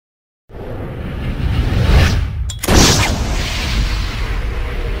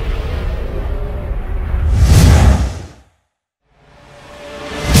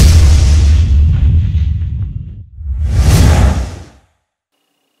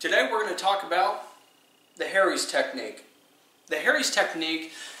Today we're going to talk about the Harries technique. The Harries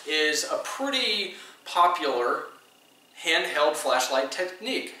technique is a pretty popular handheld flashlight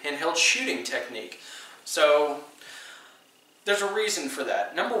technique, handheld shooting technique. So there's a reason for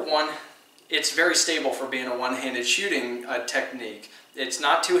that. Number one, it's very stable for being a one-handed shooting technique. It's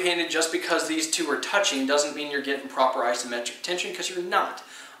not two-handed. Just because these two are touching doesn't mean you're getting proper isometric tension, because you're not.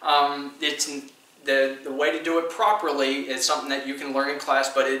 The way to do it properly is something that you can learn in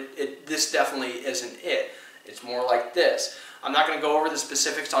class, but this definitely isn't it. It's more like this. I'm not going to go over the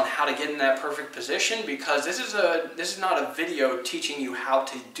specifics on how to get in that perfect position, because this is not a video teaching you how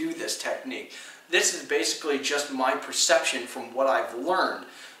to do this technique. This is basically just my perception from what I've learned.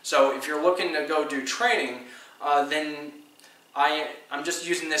 So if you're looking to go do training, then I'm just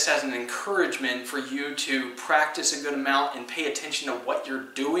using this as an encouragement for you to practice a good amount and pay attention to what you're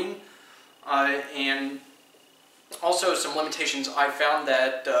doing. And also some limitations I found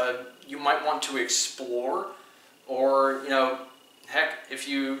that you might want to explore, or, you know, heck, if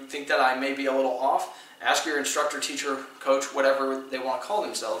you think that I may be a little off, ask your instructor, teacher, coach, whatever they want to call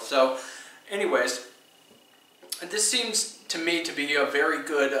themselves. So anyways, this seems to me to be a very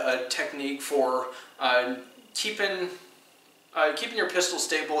good technique for keeping your pistol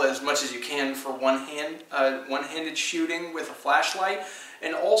stable as much as you can for one-handed shooting with a flashlight.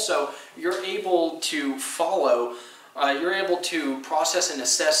 And also, you're able to follow, you're able to process and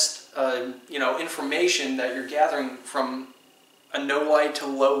assess, information that you're gathering from a no light to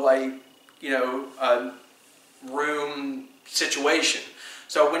low light, room situation.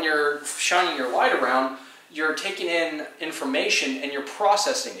 So when you're shining your light around, you're taking in information and you're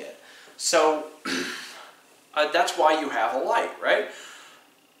processing it. So that's why you have a light, right?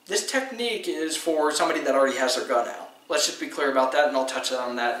 This technique is for somebody that already has their gun out. Let's just be clear about that, and I'll touch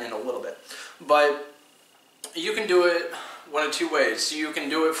on that in a little bit. But you can do it one of two ways. So you can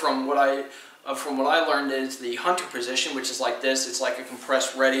do it from what I learned is the hunter position, which is like this. It's like a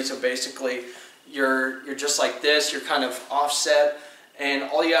compressed ready. So basically, you're just like this. You're kind of offset, and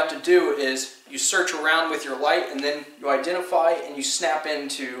all you have to do is you search around with your light, and then you identify and you snap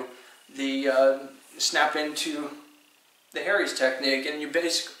into the Harries technique, and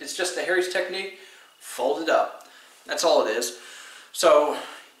it's just the Harries technique folded up. That's all it is. So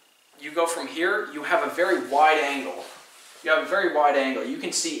you go from here, you have a very wide angle. You have a very wide angle. You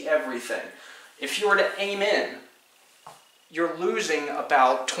can see everything. If you were to aim in, you're losing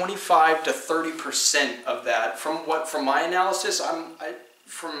about 25 to 30% of that. From my analysis,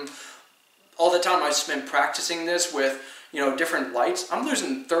 from all the time I spent practicing this with different lights, I'm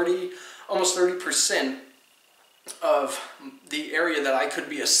losing almost 30% of the area that I could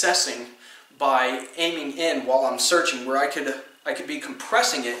be assessing by aiming in while I'm searching, where I could be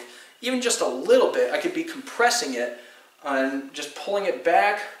compressing it, even just a little bit. I could be compressing it and just pulling it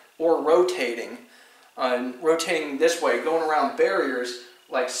back, or rotating this way, going around barriers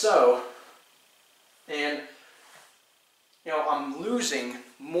like so, and I'm losing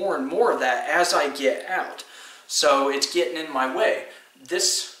more and more of that as I get out. So it's getting in my way.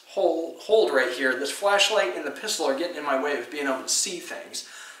 This whole hold right here, this flashlight and the pistol are getting in my way of being able to see things.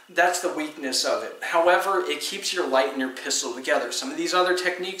 That's the weakness of it. However, it keeps your light and your pistol together. Some of these other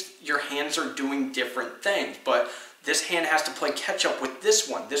techniques, your hands are doing different things, but this hand has to play catch up with this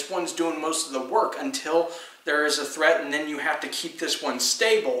one. This one's doing most of the work until there is a threat, and then you have to keep this one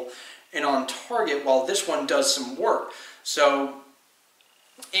stable and on target while this one does some work. So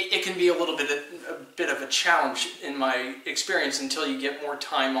it can be a bit of a challenge in my experience until you get more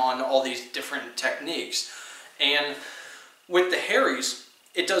time on all these different techniques. And with the Harries,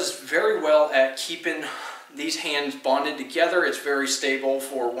 it does very well at keeping these hands bonded together. It's very stable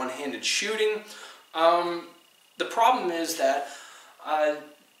for one-handed shooting. The problem is that,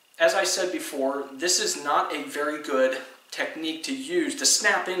 as I said before, this is not a very good technique to use to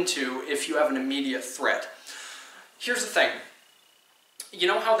snap into if you have an immediate threat. Here's the thing. You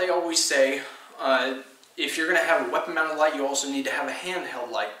know how they always say, if you're going to have a weapon-mounted light, you also need to have a handheld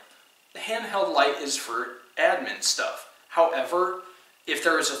light. The handheld light is for admin stuff. However, if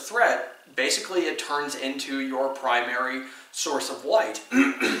there is a threat, basically it turns into your primary source of light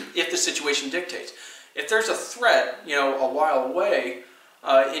if the situation dictates. If there's a threat, a while away,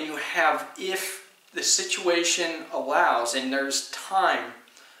 and you have, if the situation allows, and there's time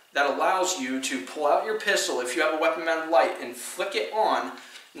that allows you to pull out your pistol, if you have a weapon-mounted light, and flick it on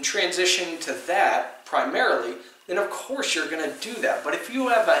and transition to that primarily, then of course you're going to do that. But if you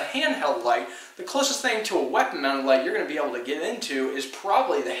have a handheld light, the closest thing to a weapon-mounted light you're going to be able to get into is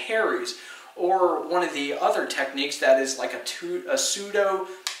probably the Harries, or one of the other techniques that is like a pseudo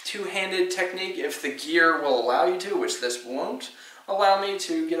two-handed technique if the gear will allow you to, which this won't. allow me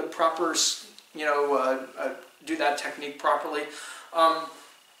to get a proper, do that technique properly.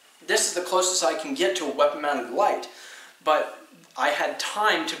 This is the closest I can get to a weapon-mounted light, but I had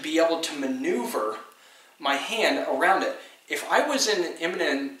time to be able to maneuver my hand around it. If I was in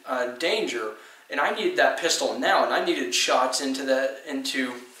imminent danger and I needed that pistol now, and I needed shots into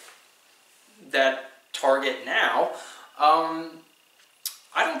that target now,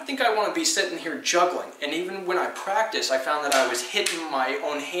 I don't think I want to be sitting here juggling. And even when I practice, I found that I was hitting my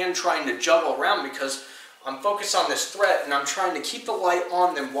own hand trying to juggle around because I'm focused on this threat and I'm trying to keep the light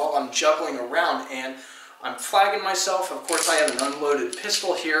on them while I'm juggling around, and I'm flagging myself. Of course, I have an unloaded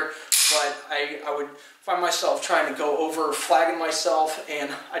pistol here, but I would find myself trying to go over, flagging myself,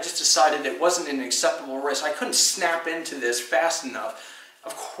 and I just decided it wasn't an acceptable risk. I couldn't snap into this fast enough.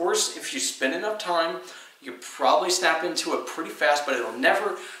 Of course, if you spend enough time, you could probably snap into it pretty fast, but it'll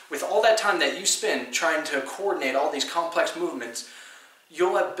never, with all that time that you spend trying to coordinate all these complex movements,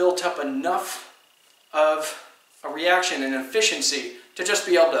 you'll have built up enough of a reaction and efficiency to just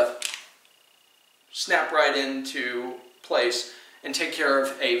be able to snap right into place and take care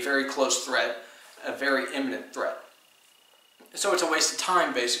of a very close threat, a very imminent threat. So it's a waste of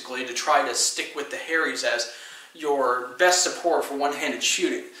time, basically, to try to stick with the Harries as your best support for one-handed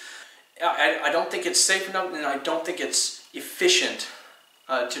shooting. I don't think it's safe enough, and I don't think it's efficient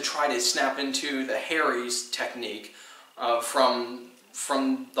to try to snap into the Harries technique from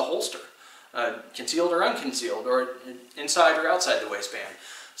the holster, concealed or unconcealed, or inside or outside the waistband.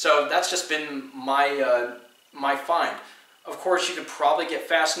 So that's just been my my find. Of course, you could probably get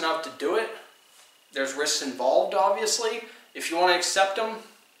fast enough to do it. There's risks involved, obviously. If you want to accept them,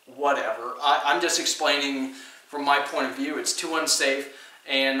 whatever. I'm just explaining from my point of view. It's too unsafe,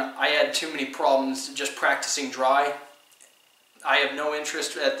 and I had too many problems just practicing dry. I have no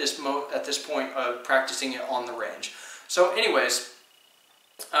interest at this point of practicing it on the range. So anyways,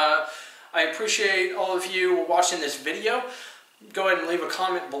 I appreciate all of you watching this video. Go ahead and leave a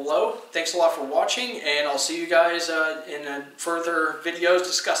comment below. Thanks a lot for watching, and I'll see you guys in further videos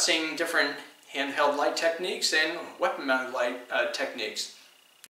discussing different handheld light techniques and weapon-mounted light techniques.